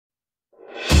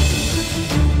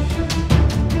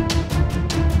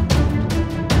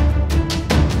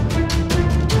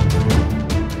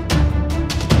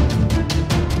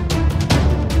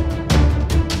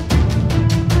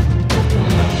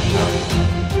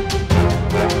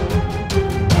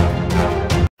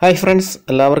Hi friends,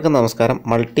 എല്ലാവർക്കും നമസ്കാരം.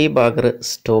 Multi bagger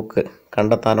stock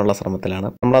കണ്ടെത്താനുള്ള ശ്രമത്തിലാണ്.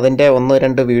 നമ്മൾ അതിൻ്റെ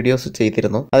 1-2 വീഡിയോസ്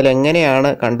ചെയ്തിരുന്നു. അതിലെങ്ങനെയാണ്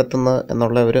കണ്ടെത്തുന്നത്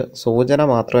എന്നുള്ള ഒരു സൂചന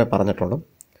മാത്രമേ പറഞ്ഞിട്ടുള്ളൂ.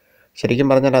 ശരിക്കും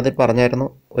പറഞ്ഞാൽ അതിൽ പറഞ്ഞായിരുന്നു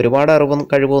ഒരുപാട് അറിവും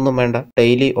കഴിവൊന്നും വേണ്ട,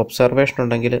 ഡെയിലി ഒബ്സർവേഷൻ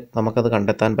ഉണ്ടെങ്കിൽ നമുക്കത്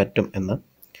കണ്ടെത്താൻ പറ്റും എന്ന്.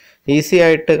 ഈസി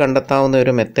ആയിട്ട് കണ്ടെത്താവുന്ന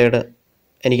ഒരു മെത്തേഡ്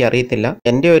എനിക്കറിയത്തില്ല.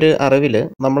 എൻ്റെ ഒരു അറിവിൽ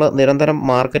നമ്മൾ നിരന്തരം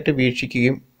മാർക്കറ്റ്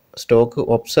വീക്ഷിക്കുകയും സ്റ്റോക്ക്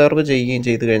ഒബ്സർവ് ചെയ്യുകയും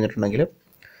ചെയ്തു കഴിഞ്ഞിട്ടുണ്ടെങ്കിൽ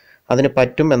അതിന്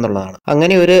പറ്റും എന്നുള്ളതാണ്.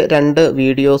 അങ്ങനെ ഒരു 2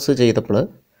 വീഡിയോസ് ചെയ്തപ്പോൾ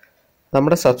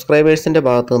നമ്മുടെ സബ്സ്ക്രൈബേഴ്സിൻ്റെ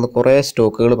ഭാഗത്തു നിന്ന് കുറേ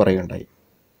സ്റ്റോക്കുകൾ പറയുകയുണ്ടായി.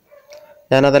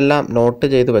 ഞാനതെല്ലാം നോട്ട്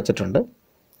ചെയ്ത് വെച്ചിട്ടുണ്ട്.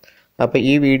 അപ്പോൾ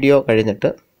ഈ വീഡിയോ കഴിഞ്ഞിട്ട്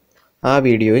ആ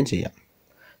വീഡിയോയും ചെയ്യാം.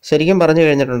 ശരിക്കും പറഞ്ഞു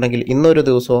കഴിഞ്ഞിട്ടുണ്ടെങ്കിൽ ഇന്നൊരു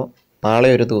ദിവസമോ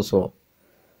നാളെ ഒരു ദിവസമോ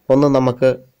ഒന്നും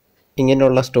നമുക്ക്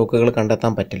ഇങ്ങനെയുള്ള സ്റ്റോക്കുകൾ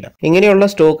കണ്ടെത്താൻ പറ്റില്ല. ഇങ്ങനെയുള്ള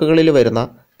സ്റ്റോക്കുകളിൽ വരുന്ന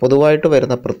പൊതുവായിട്ട്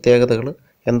വരുന്ന പ്രത്യേകതകൾ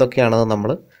എന്തൊക്കെയാണെന്ന്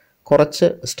നമ്മൾ കുറച്ച്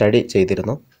സ്റ്റഡി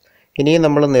ചെയ്തിരുന്നു. ഇനിയും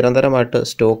നമ്മൾ നിരന്തരമായിട്ട്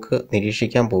സ്റ്റോക്ക്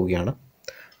നിരീക്ഷിക്കാൻ പോവുകയാണ്.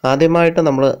 ആദ്യമായിട്ട്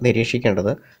നമ്മൾ നിരീക്ഷിക്കേണ്ടത്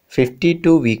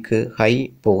 52 വീക്ക് ഹൈ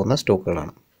പോകുന്ന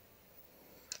സ്റ്റോക്കുകളാണ്.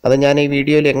 അത് ഞാൻ ഈ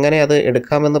വീഡിയോയിൽ എങ്ങനെ അത്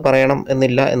എടുക്കാമെന്ന് പറയണം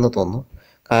എന്നില്ല എന്ന് തോന്നുന്നു.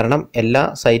 കാരണം എല്ലാ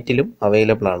സൈറ്റിലും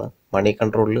അവൈലബിൾ ആണ്. മണി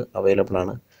കൺട്രോളിൽ അവൈലബിൾ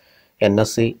ആണ്,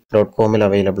 NSE.com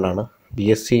അവൈലബിൾ ആണ്,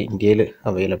 BSE ഇന്ത്യയിൽ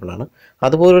അവൈലബിൾ ആണ്.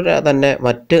 അതുപോലെ തന്നെ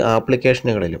മറ്റ്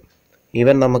ആപ്ലിക്കേഷനുകളിലും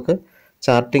ഈവൻ നമുക്ക്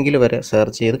ചാർട്ടിങ്ങിൽ വരെ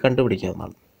സെർച്ച് ചെയ്ത്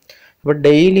കണ്ടുപിടിക്കാവുന്നതാണ്. അപ്പോൾ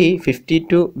ഡെയിലി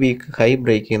 52 വീക്ക് ഹൈ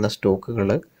ബ്രേക്ക് ചെയ്യുന്ന സ്റ്റോക്കുകൾ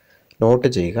നോട്ട്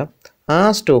ചെയ്യുക. ആ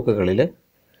സ്റ്റോക്കുകളിൽ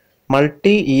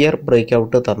മൾട്ടി ഇയർ ബ്രേക്ക്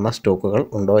ഔട്ട് തന്ന സ്റ്റോക്കുകൾ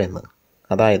ഉണ്ടോ എന്ന്,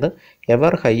 അതായത്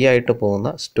എവർ ഹൈ ആയിട്ട്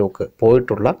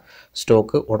പോയിട്ടുള്ള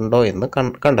സ്റ്റോക്ക് ഉണ്ടോ എന്ന്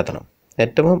കണ്ടെത്തണം.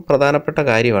 ഏറ്റവും പ്രധാനപ്പെട്ട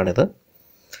കാര്യമാണിത്.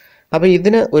 അപ്പോൾ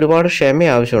ഇതിന് ഒരുപാട് ക്ഷമ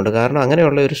ആവശ്യമുണ്ട്. കാരണം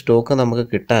അങ്ങനെയുള്ള ഒരു സ്റ്റോക്ക് നമുക്ക്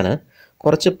കിട്ടാൻ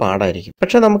കുറച്ച് പാടായിരിക്കും.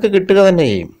 പക്ഷേ നമുക്ക് കിട്ടുക തന്നെ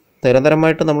ചെയ്യും.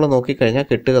 നിരന്തരമായിട്ട് നമ്മൾ നോക്കിക്കഴിഞ്ഞാൽ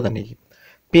കിട്ടുക തന്നെ ചെയ്യും.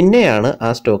 പിന്നെയാണ് ആ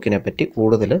സ്റ്റോക്കിനെ പറ്റി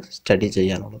കൂടുതൽ സ്റ്റഡി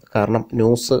ചെയ്യാനുള്ളത്. കാരണം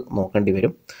ന്യൂസ് നോക്കേണ്ടി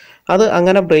വരും. അത്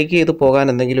അങ്ങനെ ബ്രേക്ക് ചെയ്ത് പോകാൻ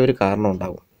എന്തെങ്കിലും ഒരു കാരണം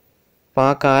ഉണ്ടാകും. അപ്പോൾ ആ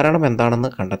കാരണം എന്താണെന്ന്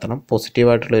കണ്ടെത്തണം.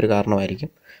 പോസിറ്റീവായിട്ടുള്ളൊരു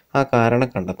കാരണമായിരിക്കും. ആ കാരണം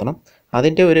കണ്ടെത്തണം.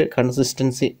 അതിൻ്റെ ഒരു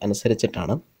കൺസിസ്റ്റൻസി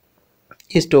അനുസരിച്ചിട്ടാണ്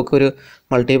ഈ സ്റ്റോക്ക് ഒരു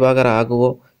മൾട്ടി ബാഗർ ആകുമോ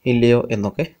ഇല്ലയോ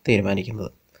എന്നൊക്കെ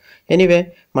തീരുമാനിക്കുന്നത്. Anyway,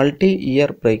 multi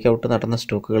year break out നടന്ന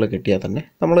സ്റ്റോക്കുകൾ കിട്ടിയാൽ തന്നെ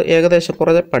നമ്മൾ ഏകദേശം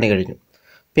കുറേ പണി കഴിഞ്ഞു.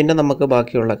 പിന്നെ നമുക്ക്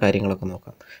ബാക്കിയുള്ള കാര്യങ്ങളൊക്കെ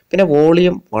നോക്കാം. പിന്നെ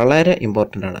വോളിയം വളരെ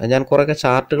ഇമ്പോർട്ടൻ്റ് ആണ്. ഞാൻ കുറേ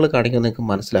ചാർട്ടുകൾ കാണിക്കുമ്പോൾ നിങ്ങൾക്ക്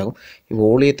മനസ്സിലാകും ഈ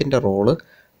വോളിയത്തിൻ്റെ റോള്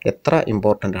എത്ര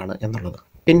ഇമ്പോർട്ടൻ്റ് ആണ് എന്നുള്ളത്.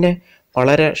 പിന്നെ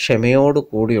വളരെ ക്ഷമയോട്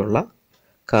കൂടിയുള്ള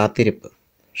കാത്തിരിപ്പ്.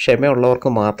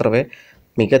 ക്ഷമയുള്ളവർക്ക് മാത്രമേ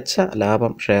മികച്ച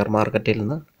ലാഭം ഷെയർ മാർക്കറ്റിൽ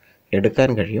നിന്ന്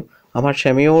എടുക്കാൻ കഴിയൂ. അപ്പോൾ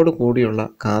ക്ഷമയോട് കൂടിയുള്ള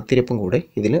കാത്തിരിപ്പും കൂടെ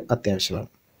ഇതിൽ അത്യാവശ്യമാണ്.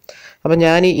 അപ്പോൾ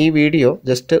ഞാൻ ഈ വീഡിയോ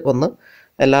ജസ്റ്റ് ഒന്ന്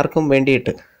എല്ലാവർക്കും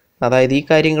വേണ്ടിയിട്ട്, അതായത് ഈ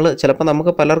കാര്യങ്ങൾ ചിലപ്പോൾ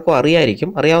നമുക്ക് പലർക്കും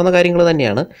അറിയാവുന്ന കാര്യങ്ങൾ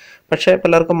തന്നെയാണ്. പക്ഷേ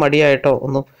പലർക്കും മടിയായിട്ടോ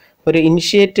ഒന്നും ഒരു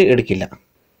ഇനിഷ്യേറ്റ് എടുക്കില്ല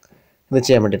ഇത്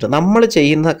ചെയ്യാൻ വേണ്ടിയിട്ട്. നമ്മൾ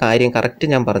ചെയ്യുന്ന കാര്യം കറക്റ്റ്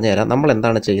ഞാൻ പറഞ്ഞുതരാം. നമ്മൾ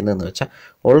എന്താണ് ചെയ്യുന്നതെന്ന് വെച്ചാൽ,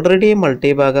 ഓൾറെഡി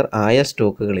മൾട്ടി ബാഗർ ആയ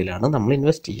സ്റ്റോക്കുകളിലാണ് നമ്മൾ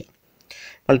ഇൻവെസ്റ്റ് ചെയ്യുക.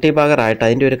 മൾട്ടി ബാഗർ ആയിട്ട്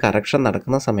അതിൻ്റെ ഒരു കറക്ഷൻ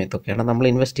നടക്കുന്ന സമയത്തൊക്കെയാണ് നമ്മൾ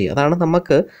ഇൻവെസ്റ്റ് ചെയ്യുക. അതാണ്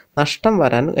നമുക്ക് നഷ്ടം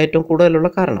വരാൻ ഏറ്റവും കൂടുതലുള്ള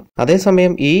കാരണം.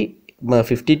 അതേസമയം ഈ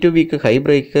 52 വീക്ക് ഹൈ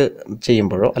ബ്രേക്ക്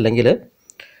ചെയ്യുമ്പോഴോ അല്ലെങ്കിൽ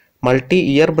മൾട്ടി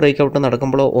ഇയർ ബ്രേക്ക് ഔട്ട്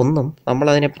നടക്കുമ്പോഴോ ഒന്നും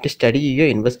നമ്മളതിനെപ്പറ്റി സ്റ്റഡി ചെയ്യുകയോ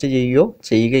ഇൻവെസ്റ്റ് ചെയ്യുകയോ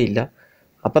ചെയ്യുകയില്ല.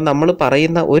 അപ്പം നമ്മൾ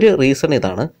പറയുന്ന ഒരു റീസൺ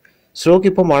ഇതാണ്, സ്റ്റോക്ക്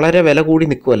ഇപ്പം വളരെ വില കൂടി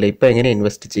നിൽക്കുമല്ലേ, ഇപ്പോൾ എങ്ങനെ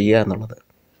ഇൻവെസ്റ്റ് ചെയ്യുക എന്നുള്ളത്.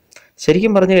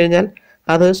 ശരിക്കും പറഞ്ഞു കഴിഞ്ഞാൽ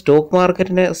അത് സ്റ്റോക്ക്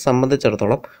മാർക്കറ്റിനെ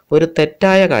സംബന്ധിച്ചിടത്തോളം ഒരു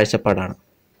തെറ്റായ കാഴ്ചപ്പാടാണ്.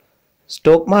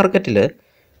 സ്റ്റോക്ക് മാർക്കറ്റിൽ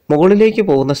മുകളിലേക്ക്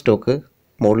പോകുന്ന സ്റ്റോക്ക്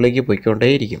മുകളിലേക്ക്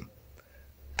പോയിക്കൊണ്ടേയിരിക്കും.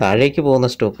 താഴേക്ക് പോകുന്ന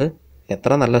സ്റ്റോക്ക്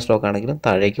എത്ര നല്ല സ്റ്റോക്കാണെങ്കിലും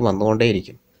താഴേക്ക്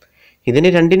വന്നുകൊണ്ടേയിരിക്കും. ഇതിന്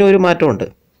രണ്ടിനും ഒരു മാറ്റമുണ്ട്.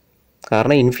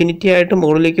 കാരണം ഇൻഫിനിറ്റി ആയിട്ട്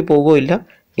മുകളിലേക്ക് പോകുകയില്ല,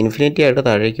 ഇൻഫിനിറ്റി ആയിട്ട്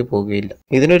താഴേക്ക് പോവുകയില്ല.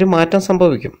 ഇതിനൊരു മാറ്റം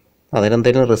സംഭവിക്കും.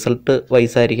 അതിനെന്തെങ്കിലും റിസൾട്ട്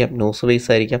വൈസ് ആയിരിക്കാം, ന്യൂസ് വൈസ്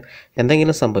ആയിരിക്കാം,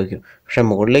 എന്തെങ്കിലും സംഭവിക്കും. പക്ഷേ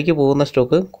മുകളിലേക്ക് പോകുന്ന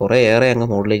സ്റ്റോക്ക് കുറേയേറെ അങ്ങ്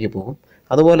മുകളിലേക്ക് പോകും.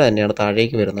 അതുപോലെ തന്നെയാണ്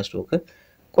താഴേക്ക് വരുന്ന സ്റ്റോക്ക്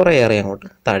കുറേയേറെ അങ്ങോട്ട്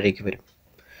താഴേക്ക് വരും.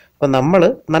 അപ്പോൾ നമ്മൾ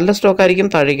നല്ല സ്റ്റോക്കായിരിക്കും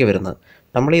താഴേക്ക് വരുന്നത്.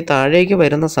 നമ്മൾ ഈ താഴേക്ക്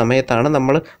വരുന്ന സമയത്താണ്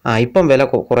നമ്മൾ ഇപ്പം വില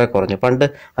കുറേ കുറഞ്ഞു, പണ്ട്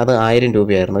അത് 1000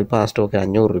 രൂപയായിരുന്നു, ഇപ്പോൾ ആ സ്റ്റോക്ക്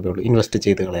 500 രൂപയുള്ളൂ, ഇൻവെസ്റ്റ്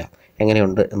ചെയ്ത് കളയാം,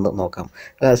 എങ്ങനെയുണ്ട് എന്ന് നോക്കാം.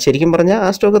 ശരിക്കും പറഞ്ഞാൽ ആ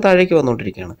സ്റ്റോക്ക് താഴേക്ക്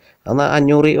വന്നുകൊണ്ടിരിക്കുകയാണ്. അത്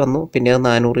 500 വന്നു, പിന്നെ അത്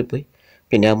 400 പോയി,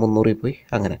 പിന്നെ അത് 300 പോയി,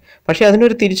 അങ്ങനെ. പക്ഷേ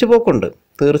അതിനൊരു തിരിച്ചുപോക്കുണ്ട്.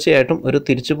 തീർച്ചയായിട്ടും ഒരു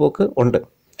തിരിച്ചുപോക്ക് ഉണ്ട്.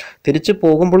 തിരിച്ചു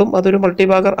പോകുമ്പോഴും അതൊരു മൾട്ടി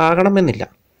ബാഗർ ആകണമെന്നില്ല.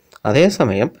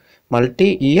 അതേസമയം മൾട്ടി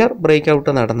ഇയർ ബ്രേക്ക്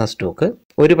ഔട്ട് നടന്ന സ്റ്റോക്ക്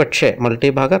ഒരു പക്ഷേ മൾട്ടി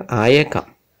ബാഗർ ആയേക്കാം.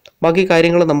 ബാക്കി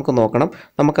കാര്യങ്ങൾ നമുക്ക് നോക്കണം.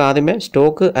 നമുക്ക് ആദ്യമേ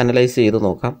സ്റ്റോക്ക് അനലൈസ് ചെയ്ത്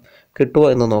നോക്കാം, കിട്ടുമോ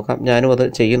എന്ന് നോക്കാം. ഞാനും അത്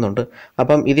ചെയ്യുന്നുണ്ട്.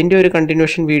 അപ്പം ഇതിൻ്റെ ഒരു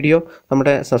കണ്ടിന്യൂഷൻ വീഡിയോ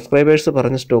നമ്മുടെ സബ്സ്ക്രൈബേഴ്സ്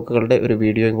പറഞ്ഞ സ്റ്റോക്കുകളുടെ ഒരു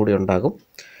വീഡിയോയും കൂടി ഉണ്ടാകും.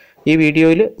 ഈ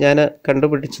വീഡിയോയിൽ ഞാൻ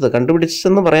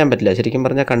കണ്ടുപിടിച്ചെന്ന് പറയാൻ പറ്റില്ല, ശരിക്കും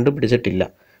പറഞ്ഞാൽ കണ്ടുപിടിച്ചിട്ടില്ല.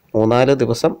 3-4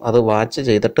 ദിവസം അത് വാച്ച്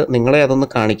ചെയ്തിട്ട് നിങ്ങളെ അതൊന്ന്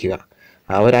കാണിക്കുക.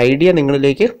 ആ ഒരു ഐഡിയ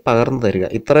നിങ്ങളിലേക്ക് പകർന്നു തരിക.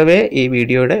 ഇത്രവേ ഈ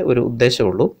വീഡിയോയുടെ ഒരു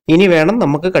ഉദ്ദേശമുള്ളൂ. ഇനി വേണം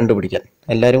നമുക്ക് കണ്ടുപിടിക്കാൻ.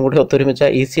 എല്ലാവരും കൂടി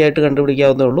ഒത്തൊരുമിച്ചാൽ ഈസി ആയിട്ട്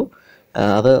കണ്ടുപിടിക്കാവുന്നേ ഉള്ളൂ.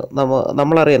 അത്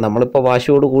നമ്മളറിയാം, നമ്മളിപ്പോൾ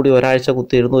വാശിയോട് കൂടി ഒരാഴ്ച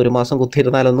കുത്തിയിരുന്നു, ഒരു മാസം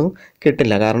കുത്തിയിരുന്നാലൊന്നും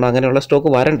കിട്ടില്ല. കാരണം അങ്ങനെയുള്ള സ്റ്റോക്ക്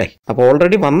വരണ്ടേ. അപ്പോൾ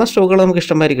ഓൾറെഡി വന്ന സ്റ്റോക്കുകൾ നമുക്ക്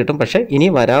ഇഷ്ടംമാതിരി കിട്ടും. പക്ഷേ ഇനി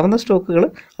വരാവുന്ന സ്റ്റോക്കുകൾ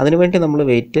അതിനുവേണ്ടി നമ്മൾ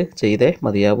വെയിറ്റ് ചെയ്തേ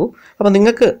മതിയാവൂ. അപ്പോൾ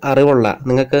നിങ്ങൾക്ക് അറിവുള്ള,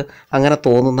 നിങ്ങൾക്ക് അങ്ങനെ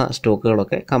തോന്നുന്ന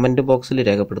സ്റ്റോക്കുകളൊക്കെ കമൻറ്റ് ബോക്സിൽ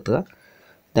രേഖപ്പെടുത്തുക.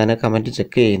 ഞാൻ കമൻറ്റ്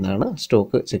ചെക്ക് ചെയ്യുന്നതാണ്.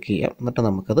 സ്റ്റോക്ക് ചെക്ക് ചെയ്യാം, എന്നിട്ട്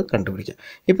നമുക്കത് കണ്ടുപിടിക്കാം.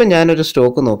 ഇപ്പം ഞാനൊരു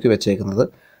സ്റ്റോക്ക് നോക്കി വെച്ചേക്കുന്നത്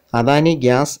അദാനി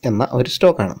ഗ്യാസ് എന്ന ഒരു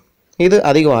സ്റ്റോക്കാണ്. ഇത്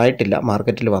അധികമായിട്ടില്ല,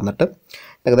 മാർക്കറ്റിൽ വന്നിട്ട്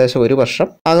ഏകദേശം 1 വർഷം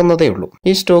ആകുന്നതേ ഉള്ളൂ.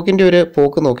 ഈ സ്റ്റോക്കിൻ്റെ ഒരു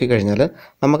പോക്ക് നോക്കിക്കഴിഞ്ഞാൽ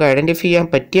നമുക്ക് ഐഡൻറ്റിഫൈ ചെയ്യാൻ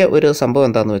പറ്റിയ ഒരു സംഭവം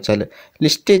എന്താണെന്ന് വെച്ചാൽ,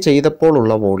 ലിസ്റ്റ്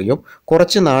ചെയ്തപ്പോഴുള്ള വോളിയം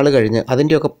കുറച്ച് നാൾ കഴിഞ്ഞ്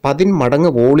അതിൻ്റെയൊക്കെ 10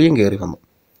 മടങ്ങ് വോളിയം കയറി വന്നു.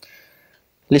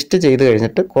 ലിസ്റ്റ് ചെയ്ത്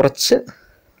കഴിഞ്ഞിട്ട് കുറച്ച്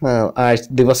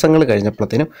ദിവസങ്ങൾ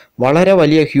കഴിഞ്ഞപ്പോഴത്തേനും വളരെ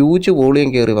വലിയ ഹ്യൂജ്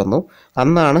വോളിയം കയറി വന്നു.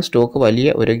 അന്നാണ് സ്റ്റോക്ക്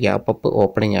വലിയ ഒരു ഗ്യാപ്പ് അപ്പ്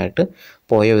ഓപ്പണിംഗ് ആയിട്ട്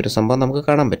പോയ ഒരു സംഭവം നമുക്ക്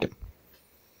കാണാൻ പറ്റും.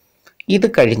 ഇത്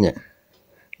കഴിഞ്ഞ്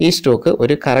ഈ സ്റ്റോക്ക്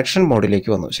ഒരു കറക്ഷൻ മോഡിലേക്ക്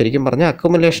വന്നു. ശരിക്കും പറഞ്ഞാൽ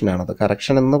അക്കുമുലേഷനാണത്,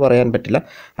 കറക്ഷൻ എന്ന് പറയാൻ പറ്റില്ല,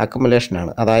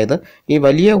 അക്കുമുലേഷനാണ്. അതായത് ഈ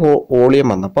വലിയ വോളിയം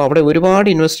വന്നപ്പോൾ അവിടെ ഒരുപാട്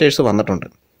ഇൻവെസ്റ്റേഴ്സ് വന്നിട്ടുണ്ട്,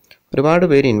 ഒരുപാട്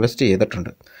പേര് ഇൻവെസ്റ്റ് ചെയ്തിട്ടുണ്ട്.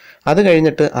 അത്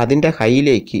കഴിഞ്ഞിട്ട് അതിൻ്റെ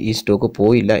ഹൈയിലേക്ക് ഈ സ്റ്റോക്ക്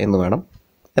പോയില്ല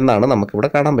എന്നാണ്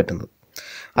നമുക്കിവിടെ കാണാൻ പറ്റുന്നത്.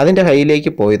 അതിൻ്റെ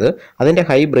ഹൈയിലേക്ക് പോയത്, അതിൻ്റെ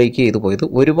ഹൈ ബ്രേക്ക് ചെയ്ത് പോയത്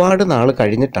ഒരുപാട് നാൾ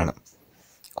കഴിഞ്ഞിട്ടാണ്,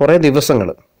 കുറേ ദിവസങ്ങൾ.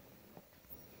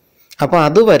 അപ്പോൾ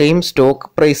അതുവരെയും സ്റ്റോക്ക്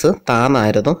പ്രൈസ്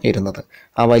താന്നായിരുന്നു ഇരുന്നത്.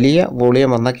 ആ വലിയ വോളിയം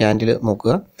വന്ന ക്യാൻഡിൽ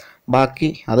നോക്കുക, ബാക്കി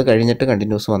അത് കഴിഞ്ഞിട്ട്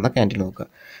കണ്ടിന്യൂസ് വന്ന ക്യാൻഡിൽ നോക്കുക.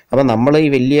 അപ്പോൾ നമ്മൾ ഈ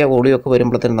വലിയ വോളിയമൊക്കെ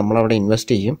വരുമ്പോഴത്തേനും നമ്മളവിടെ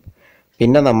ഇൻവെസ്റ്റ് ചെയ്യും.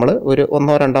 പിന്നെ നമ്മൾ ഒരു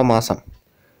 1-2 മാസം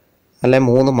അല്ലെ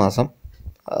 3 മാസം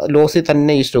ലോസിൽ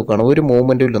തന്നെ ഈ സ്റ്റോക്കാണ്, ഒരു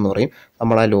മൂവ്മെൻറ്റും ഇല്ലെന്ന് പറയും,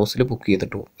 നമ്മൾ ആ ലോസിൽ ബുക്ക്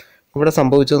ചെയ്തിട്ട് പോകും. ഇവിടെ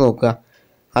സംഭവിച്ചത് നോക്കുക.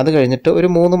 അത് കഴിഞ്ഞിട്ട് ഒരു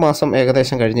 3 മാസം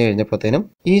ഏകദേശം കഴിഞ്ഞപ്പോഴത്തേനും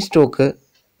ഈ സ്റ്റോക്ക്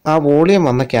ആ വോളിയം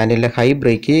വന്ന ക്യാൻഡിലെ ഹൈ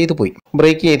ബ്രേക്ക് ചെയ്ത് പോയി.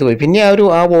 പിന്നെ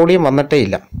ആ വോളിയം വന്നിട്ടേ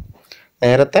ഇല്ല.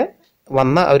 നേരത്തെ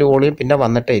വന്ന ഒരു വോളിയം പിന്നെ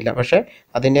വന്നിട്ടേ ഇല്ല. പക്ഷേ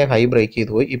അതിൻ്റെ ഹൈ ബ്രേക്ക് ചെയ്ത്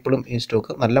പോയി. ഇപ്പോഴും ഈ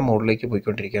സ്റ്റോക്ക് നല്ല മോഡിലേക്ക്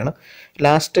പോയിക്കൊണ്ടിരിക്കുകയാണ്.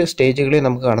 ലാസ്റ്റ് സ്റ്റേജുകളിൽ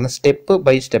നമുക്ക് കാണുന്ന സ്റ്റെപ്പ്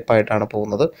ബൈ സ്റ്റെപ്പായിട്ടാണ്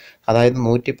പോകുന്നത്. അതായത്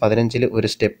 115 ഒരു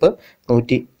സ്റ്റെപ്പ്,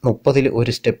 130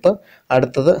 ഒരു സ്റ്റെപ്പ്,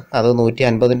 അടുത്തത് അത്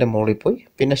 150ൻ്റെ മുകളിൽ പോയി,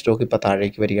 പിന്നെ സ്റ്റോക്ക് ഇപ്പോൾ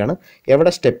താഴേക്ക് വരികയാണ്.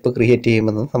 എവിടെ സ്റ്റെപ്പ് ക്രിയേറ്റ്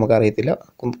ചെയ്യുമെന്ന് നമുക്കറിയത്തില്ല,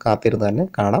 കാത്തിരുന്ന് തന്നെ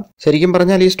കാണാം. ശരിക്കും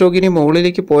പറഞ്ഞാൽ ഈ സ്റ്റോക്കിന്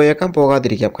മുകളിലേക്ക് പോയേക്കാം,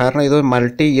 പോകാതിരിക്കാം. കാരണം ഇത്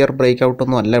മൾട്ടി ഇയർ ബ്രേക്ക്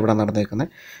ഔട്ടൊന്നും അല്ല ഇവിടെ നടന്നേക്കുന്നത്.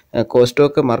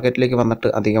 സ്റ്റോക്ക് മാർക്കറ്റിലേക്ക് വന്നിട്ട്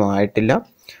അധികമായിട്ടില്ല.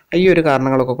 ഈ ഒരു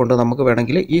കാരണങ്ങളൊക്കെ കൊണ്ട് നമുക്ക്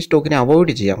വേണമെങ്കിൽ ഈ സ്റ്റോക്കിനെ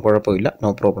അവോയ്ഡ് ചെയ്യാം, കുഴപ്പമില്ല, നോ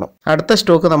പ്രോബ്ലം. അടുത്ത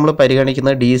സ്റ്റോക്ക് നമ്മൾ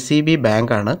പരിഗണിക്കുന്നത് DCB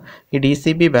ബാങ്കാണ്. ഈ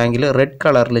DCB ബാങ്കിൽ റെഡ്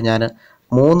കളറിൽ ഞാൻ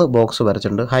 3 ബോക്സ്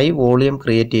വരച്ചിട്ടുണ്ട്. ഹൈ വോളിയം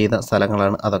ക്രിയേറ്റ് ചെയ്ത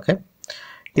സ്ഥലങ്ങളാണ് അതൊക്കെ.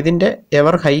 ഇതിൻ്റെ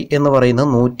എവർ ഹൈ എന്ന് പറയുന്നത്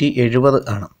 170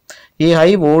 ആണ്. ഈ ഹൈ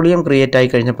വോളിയം ക്രിയേറ്റ് ആയി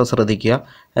കഴിഞ്ഞപ്പോൾ ശ്രദ്ധിക്കുക,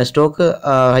 സ്റ്റോക്ക്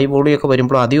ഹൈ വോളിയം ഒക്കെ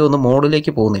വരുമ്പോൾ അധികം ഒന്നും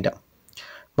മോഡിലേക്ക് പോകുന്നില്ല.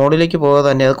 മോഡിലേക്ക് പോകാതെ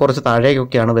തന്നെ അത് കുറച്ച്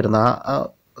താഴേക്കൊക്കെയാണ് വരുന്നത്. ആ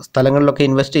സ്ഥലങ്ങളിലൊക്കെ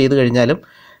ഇൻവെസ്റ്റ് ചെയ്ത് കഴിഞ്ഞാലും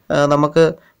നമുക്ക്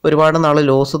ഒരുപാട് നാൾ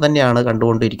ലോസ് തന്നെയാണ്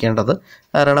കണ്ടുകൊണ്ടിരിക്കേണ്ടത്.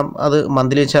 കാരണം അത്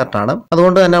മന്ത്ലി ചാർട്ടാണ്.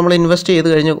 അതുകൊണ്ട് തന്നെ നമ്മൾ ഇൻവെസ്റ്റ് ചെയ്ത്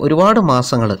കഴിഞ്ഞ് ഒരുപാട്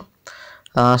മാസങ്ങൾ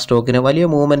ആ സ്റ്റോക്കിന് വലിയ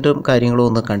മൂവ്മെൻറ്റും കാര്യങ്ങളും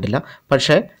ഒന്നും കണ്ടില്ല.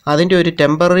 പക്ഷേ അതിൻ്റെ ഒരു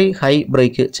ടെമ്പററി ഹൈ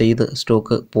ബ്രേക്ക് ചെയ്ത്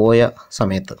സ്റ്റോക്ക് പോയ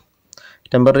സമയത്ത്,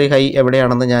 ടെമ്പററി ഹൈ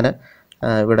എവിടെയാണെന്ന് ഞാൻ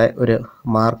ഇവിടെ ഒരു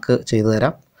മാർക്ക് ചെയ്തു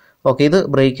തരാം. ഓക്കെ, ഇത്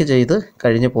ബ്രേക്ക് ചെയ്ത്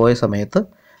കഴിഞ്ഞ് പോയ സമയത്ത്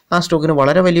ആ സ്റ്റോക്കിന്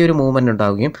വളരെ വലിയൊരു മൂവ്മെൻറ്റ്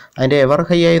ഉണ്ടാവുകയും അതിൻ്റെ എവർ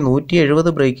ഹൈ ആയി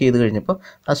 170 ബ്രേക്ക് ചെയ്ത് കഴിഞ്ഞപ്പോൾ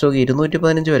ആ സ്റ്റോക്ക്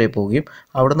 215 വരെ പോവുകയും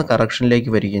അവിടുന്ന് കറക്ഷനിലേക്ക്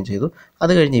വരികയും ചെയ്തു.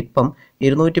 അത് കഴിഞ്ഞ് ഇപ്പം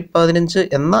 215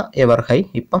 എന്ന എവർ ഹൈ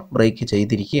ഇപ്പം ബ്രേക്ക്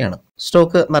ചെയ്തിരിക്കുകയാണ്.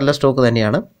 സ്റ്റോക്ക് നല്ല സ്റ്റോക്ക്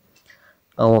തന്നെയാണ്.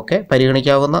 ഓക്കെ,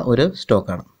 പരിഗണിക്കാവുന്ന ഒരു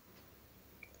സ്റ്റോക്കാണ്.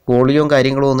 വോളിയവും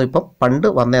കാര്യങ്ങളും ഒന്നും ഇപ്പം പണ്ട്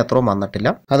വന്ന അത്രയും വന്നിട്ടില്ല.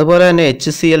 അതുപോലെ തന്നെ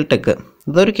HCL ടെക്,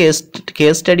 ഇതൊരു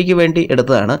കേസ് സ്റ്റഡിക്ക് വേണ്ടി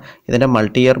എടുത്തതാണ്. ഇതിൻ്റെ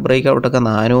മൾട്ടി ഇയർ ബ്രേക്ക് ഔട്ടൊക്കെ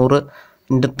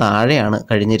 400ൻ്റെ താഴെയാണ്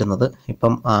കഴിഞ്ഞിരുന്നത്.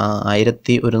 ഇപ്പം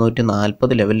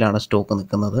 1140 ലെവലിലാണ് സ്റ്റോക്ക്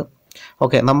നിൽക്കുന്നത്.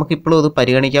 ഓക്കെ, നമുക്കിപ്പോഴും ഇത്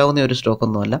പരിഗണിക്കാവുന്ന ഒരു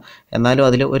സ്റ്റോക്കൊന്നുമല്ല. എന്നാലും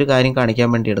അതിൽ ഒരു കാര്യം കാണിക്കാൻ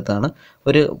വേണ്ടി എടുത്താണ്.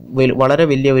 വളരെ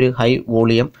വലിയ ഒരു ഹൈ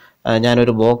വോളിയം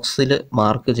ഞാനൊരു ബോക്സിൽ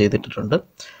മാർക്ക് ചെയ്തിട്ടുണ്ട്.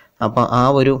 അപ്പോൾ ആ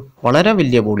ഒരു വളരെ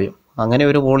വലിയ വോളിയം, അങ്ങനെ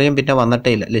ഒരു വോളിയം പിന്നെ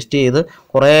വന്നിട്ടേ ഇല്ല. ലിസ്റ്റ് ചെയ്ത്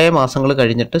കുറേ മാസങ്ങൾ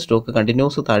കഴിഞ്ഞിട്ട് സ്റ്റോക്ക്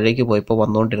കണ്ടിന്യൂസ് താഴേക്ക് പോയപ്പോൾ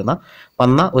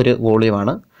വന്ന ഒരു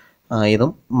വോളിയമാണ്.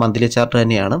 ഇതും മന്ത്ലി ചാർട്ട്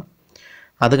തന്നെയാണ്.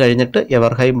 അത് കഴിഞ്ഞിട്ട്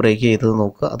എവർ ഹൈ ബ്രേക്ക് ചെയ്തത്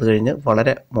നോക്കുക. അത് കഴിഞ്ഞ്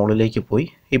വളരെ മുകളിലേക്ക് പോയി.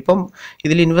 ഇപ്പം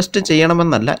ഇതിൽ ഇൻവെസ്റ്റ്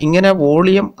ചെയ്യണമെന്നല്ല, ഇങ്ങനെ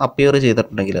വോളിയം അപ്പിയർ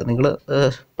ചെയ്തിട്ടുണ്ടെങ്കിൽ, നിങ്ങൾ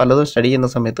പലതും സ്റ്റഡി ചെയ്യുന്ന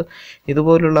സമയത്ത്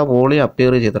ഇതുപോലുള്ള വോളിയം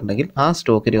അപ്പിയർ ചെയ്തിട്ടുണ്ടെങ്കിൽ ആ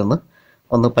സ്റ്റോക്കിനെ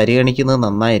ഒന്ന് പരിഗണിക്കുന്നത്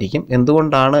നന്നായിരിക്കും.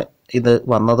 എന്തുകൊണ്ടാണ് ഇത്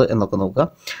വന്നത് എന്നൊക്കെ നോക്കുക.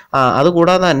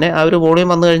 അതുകൂടാതെ തന്നെ ആ ഒരു വോളിയം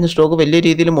വന്നു കഴിഞ്ഞ് സ്റ്റോക്ക് വലിയ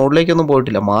രീതിയിൽ മുകളിലേക്കൊന്നും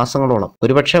പോയിട്ടില്ല, മാസങ്ങളോളം,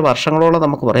 ഒരുപക്ഷെ വർഷങ്ങളോളം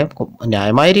നമുക്ക് പറയാം.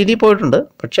 ന്യായമായ രീതിയിൽ പോയിട്ടുണ്ട്,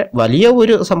 പക്ഷേ വലിയ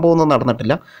ഒരു സംഭവമൊന്നും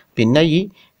നടന്നിട്ടില്ല. പിന്നെ ഈ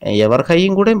എവർ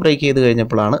ഹൈയും കൂടെയും ബ്രേക്ക് ചെയ്ത്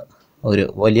കഴിഞ്ഞപ്പോഴാണ് ഒരു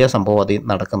വലിയ സംഭവം അതിൽ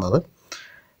നടക്കുന്നത്.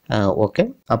 ഓക്കെ,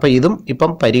 അപ്പോൾ ഇതും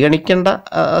ഇപ്പം പരിഗണിക്കേണ്ട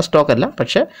സ്റ്റോക്കല്ല,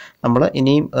 പക്ഷേ നമ്മൾ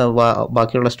ഇനിയും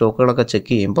ബാക്കിയുള്ള സ്റ്റോക്കുകളൊക്കെ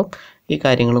ചെക്ക് ചെയ്യുമ്പം ഈ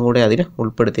കാര്യങ്ങളും കൂടെ അതിൽ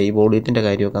ഉൾപ്പെടുത്തി ഈ വോളിയത്തിൻ്റെ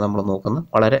കാര്യമൊക്കെ നമ്മൾ നോക്കുന്നത്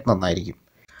വളരെ നന്നായിരിക്കും.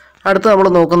 അടുത്ത് നമ്മൾ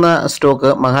നോക്കുന്ന സ്റ്റോക്ക്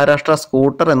മഹാരാഷ്ട്ര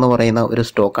സ്കൂട്ടർ എന്ന് പറയുന്ന ഒരു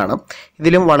സ്റ്റോക്കാണ്.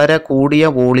 ഇതിലും വളരെ കൂടിയ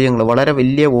വോളിയങ്ങൾ, വളരെ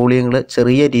വലിയ വോളിയങ്ങൾ,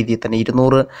 ചെറിയ രീതിയിൽ തന്നെ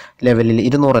 200 ലെവലിൽ,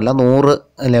 200 അല്ല 100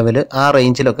 ലെവൽ, ആ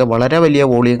റേഞ്ചിലൊക്കെ വളരെ വലിയ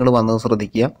വോളിയങ്ങൾ വന്നത്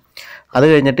ശ്രദ്ധിക്കുക. അത്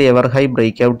കഴിഞ്ഞിട്ട് എവർ ഹൈ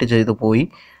ബ്രേക്ക് ഔട്ട് ചെയ്തു പോയി.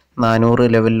 400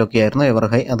 ലെവലിലൊക്കെ ആയിരുന്നു എവർ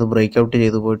ഹൈ, അത് ബ്രേക്ക് ഔട്ട്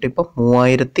ചെയ്തു പോയിട്ട് ഇപ്പം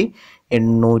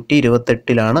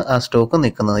 3828 ആ സ്റ്റോക്ക്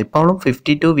നിൽക്കുന്നത്. ഇപ്പോഴും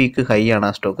 52 വീക്ക് ഹൈ ആണ്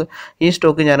ആ സ്റ്റോക്ക്. ഈ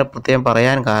സ്റ്റോക്ക് ഞാൻ പ്രത്യേകം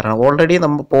പറയാൻ കാരണം, ഓൾറെഡി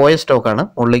നമ്മൾ പോയ സ്റ്റോക്കാണ്,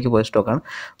 മുകളിലേക്ക് പോയ സ്റ്റോക്കാണ്.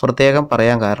 പ്രത്യേകം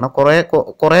പറയാൻ കാരണം,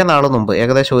 കുറേ നാൾ മുമ്പ്,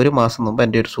 ഏകദേശം 1 മാസം മുമ്പ്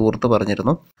എൻ്റെ ഒരു സുഹൃത്ത്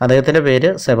പറഞ്ഞിരുന്നു. അദ്ദേഹത്തിൻ്റെ പേര്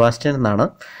സെബാസ്റ്റ്യൻ എന്നാണ്.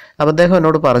 അപ്പോൾ അദ്ദേഹം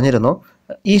എന്നോട് പറഞ്ഞിരുന്നു,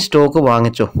 ഈ സ്റ്റോക്ക്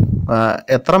വാങ്ങിച്ചോ,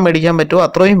 എത്ര മേടിക്കാൻ പറ്റുമോ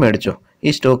അത്രയും മേടിച്ചോ, ഈ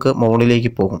സ്റ്റോക്ക്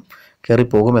മുകളിലേക്ക് പോകും,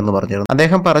 കയറിപ്പോകും എന്ന് പറഞ്ഞിരുന്നു.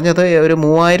 അദ്ദേഹം പറഞ്ഞത് ഒരു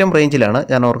 3000 റേഞ്ചിലാണ്,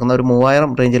 ഞാൻ ഓർക്കുന്ന ഒരു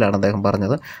 3000 റേഞ്ചിലാണ് അദ്ദേഹം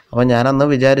പറഞ്ഞത്. അപ്പോൾ ഞാനന്ന്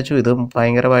വിചാരിച്ചു ഇത്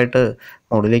ഭയങ്കരമായിട്ട്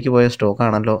മുകളിലേക്ക് പോയ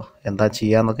സ്റ്റോക്കാണല്ലോ, എന്താ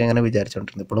ചെയ്യാന്നൊക്കെ ഇങ്ങനെ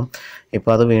വിചാരിച്ചുകൊണ്ടിരുന്നു.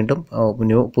 ഇപ്പോൾ അത് വീണ്ടും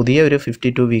പുതിയ ഒരു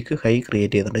 52 വീക്ക് ഹൈ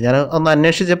ക്രിയേറ്റ് ചെയ്തിട്ടുണ്ട്. ഞാൻ ഒന്ന്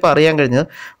അന്വേഷിച്ചപ്പോൾ അറിയാൻ കഴിഞ്ഞത്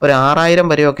ഒരു 6000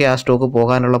 വരെയൊക്കെ ആ സ്റ്റോക്ക്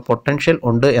പോകാനുള്ള പൊട്ടൻഷ്യൽ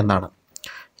ഉണ്ട് എന്നാണ്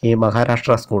ഈ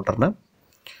മഹാരാഷ്ട്ര സ്കൂട്ടറിന്.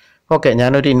 ഓക്കെ,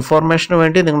 ഞാനൊരു ഇൻഫോർമേഷന്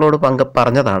വേണ്ടി നിങ്ങളോട്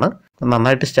പറഞ്ഞതാണ്.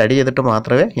 നന്നായിട്ട് സ്റ്റഡി ചെയ്തിട്ട്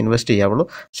മാത്രമേ ഇൻവെസ്റ്റ് ചെയ്യാവുള്ളൂ.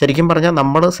 ശരിക്കും പറഞ്ഞാൽ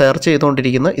നമ്മൾ സെർച്ച്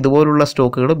ചെയ്തുകൊണ്ടിരിക്കുന്ന ഇതുപോലുള്ള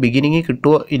സ്റ്റോക്കുകൾ ബിഗിനിങ്ങിൽ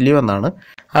കിട്ടുമോ ഇല്ലയോ എന്നാണ്.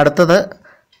 അടുത്തത്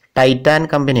ടൈറ്റാൻ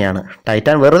കമ്പനിയാണ്.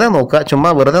 ടൈറ്റാൻ വെറുതെ നോക്കുക,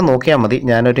 ചുമ്മാ വെറുതെ നോക്കിയാൽ മതി.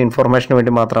 ഞാനൊരു ഇൻഫോർമേഷന്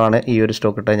വേണ്ടി മാത്രമാണ് ഈ ഒരു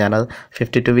സ്റ്റോക്ക് ഇട്ടത്. ഞാനത്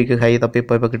 52 വീക്ക് ഹൈ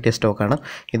തപ്പിപ്പോയപ്പോൾ കിട്ടിയ സ്റ്റോക്കാണ്.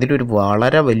 ഇതിലൊരു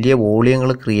വളരെ വലിയ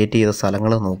വോളിയങ്ങൾ ക്രിയേറ്റ് ചെയ്ത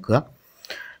സ്ഥലങ്ങൾ നോക്കുക.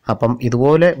 അപ്പം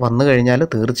ഇതുപോലെ വന്നു കഴിഞ്ഞാൽ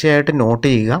തീർച്ചയായിട്ടും നോട്ട്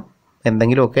ചെയ്യുക.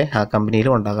 എന്തെങ്കിലുമൊക്കെ ആ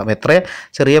കമ്പനിയിലും ഉണ്ടാകാം. എത്ര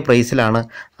ചെറിയ പ്രൈസിലാണ്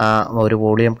ആ ഒരു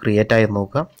വോളിയം ക്രിയേറ്റ് ആയെന്ന്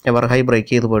നോക്കുക. എവർ ഹൈ ബ്രേക്ക്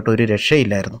ചെയ്ത് പോയിട്ട് ഒരു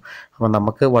രക്ഷയില്ലായിരുന്നു. അപ്പോൾ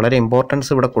നമുക്ക് വളരെ ഇമ്പോർട്ടൻസ്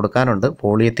ഇവിടെ കൊടുക്കാനുണ്ട്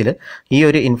വോളിയത്തിൽ. ഈ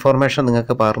ഒരു ഇൻഫോർമേഷൻ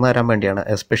നിങ്ങൾക്ക് പകർന്നു തരാൻ വേണ്ടിയാണ്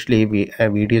എസ്പെഷ്യലി ഈ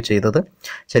വീഡിയോ ചെയ്തത്.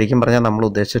 ശരിക്കും പറഞ്ഞാൽ നമ്മൾ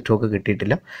ഉദ്ദേശിച്ച സ്റ്റോക്ക്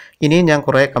കിട്ടിയിട്ടില്ല. ഇനിയും ഞാൻ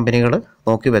കുറേ കമ്പനികൾ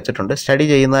നോക്കി വെച്ചിട്ടുണ്ട്. സ്റ്റഡി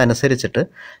ചെയ്യുന്നതനുസരിച്ചിട്ട്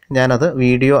ഞാനത്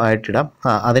വീഡിയോ ആയിട്ടിടാം.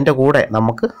 അതിൻ്റെ കൂടെ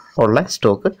നമുക്ക് ഉള്ള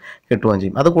സ്റ്റോക്ക് കിട്ടുകയും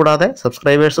ചെയ്യും. അതുകൂടാതെ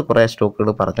സബ്സ്ക്രൈബേഴ്സ് കുറേ സ്റ്റോക്കുകൾ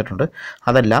പറഞ്ഞിട്ടുണ്ട്.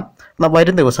 അതെല്ലാം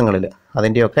വരും ദിവസങ്ങളിൽ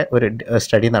അതിൻ്റെയൊക്കെ ഒരു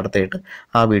സ്റ്റഡി നടത്തിയിട്ട്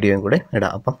ആ വീഡിയോയും കൂടെ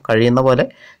ഇടാം. അപ്പം കഴിയുന്ന പോലെ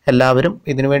എല്ലാവരും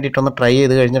ഇതിനു വേണ്ടിയിട്ടൊന്ന് ട്രൈ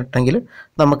ചെയ്ത് കഴിഞ്ഞിട്ടുണ്ടെങ്കിൽ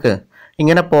നമുക്ക്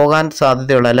ഇങ്ങനെ പോകാൻ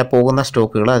സാധ്യതയുള്ള അല്ല പോകുന്ന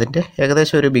സ്റ്റോക്കുകൾ അതിൻ്റെ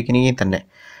ഏകദേശം ഒരു ബിഗിനിങ്ങിൽ തന്നെ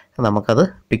നമുക്കത്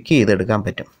പിക്ക് ചെയ്തെടുക്കാൻ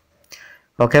പറ്റും.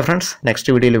 ഓക്കെ ഫ്രണ്ട്സ്,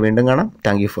 നെക്സ്റ്റ് വീഡിയോയിൽ വീണ്ടും കാണാം.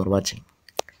 Thank you for watching.